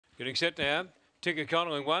Getting set now. Ticker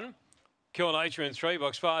Connell in 1. Kill Nature in 3.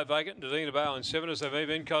 Box 5 vacant. Nadina Bow in 7 as they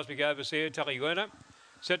move in. Cosmic Overseer. Tully Werner.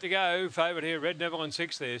 Set to go. Favourite here. Red Neville in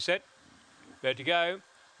 6 there. Set. About to go.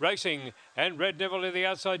 Racing, and Red Neville to the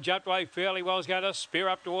outside, jumped away fairly well. Is going to spear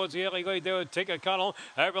up towards the early lead there with Tinker Connell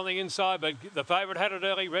over on the inside, but the favourite had it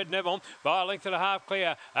early, Red Neville, by a length and a half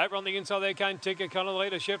clear. Over on the inside there came Tinker Connell, the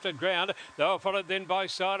leader shifted ground. They were followed then by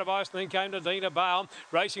Side of Ice, and then came Nadina Bale.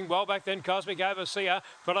 Racing well back then, Cosmic Overseer,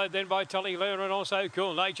 followed then by Tully Luna and also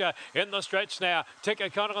Cool Nature in the stretch now. Tinker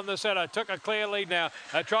Connell in the centre, took a clear lead now.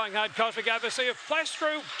 Trying hard, Cosmic Overseer, flash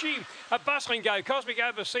through, gee, a bustling go. Cosmic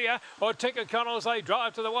Overseer or Tinker Connell as they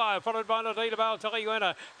drive to the wire, followed by Nadina Bale, Tully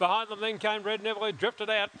Werner. Behind them then came Red Neville, who drifted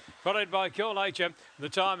out, followed by Kill Nature. The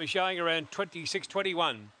time is showing around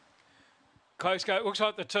 26:21. Close go, looks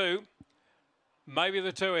like the 2. Maybe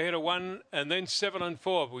the 2 ahead of 1 and then 7 and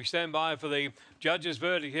 4. We stand by for the judge's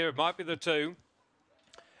verdict here. It might be the 2.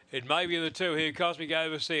 It may be the 2 here, Cosmic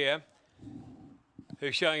Overseer,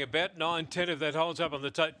 who's showing about 9-10 if that holds up on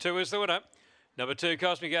the 2 is the winner. Number 2,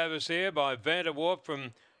 Cosmic Overseer by Vander Warp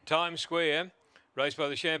from Times Square. Raced by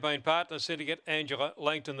the Champagne Partner Syndicate, Angela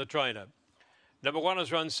Langton, the trainer. Number 1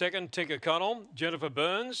 has run 2nd, Tinker Connell, Jennifer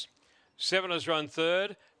Burns. 7 has run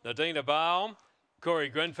 3rd, Nadina Bale, Corey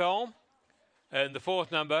Grenfell. And the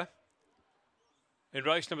 4th number in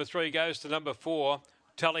race number 3 goes to number 4,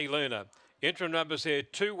 Tully Luna. Interim numbers here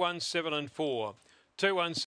 2, 1, 7 and 4. 2, 1,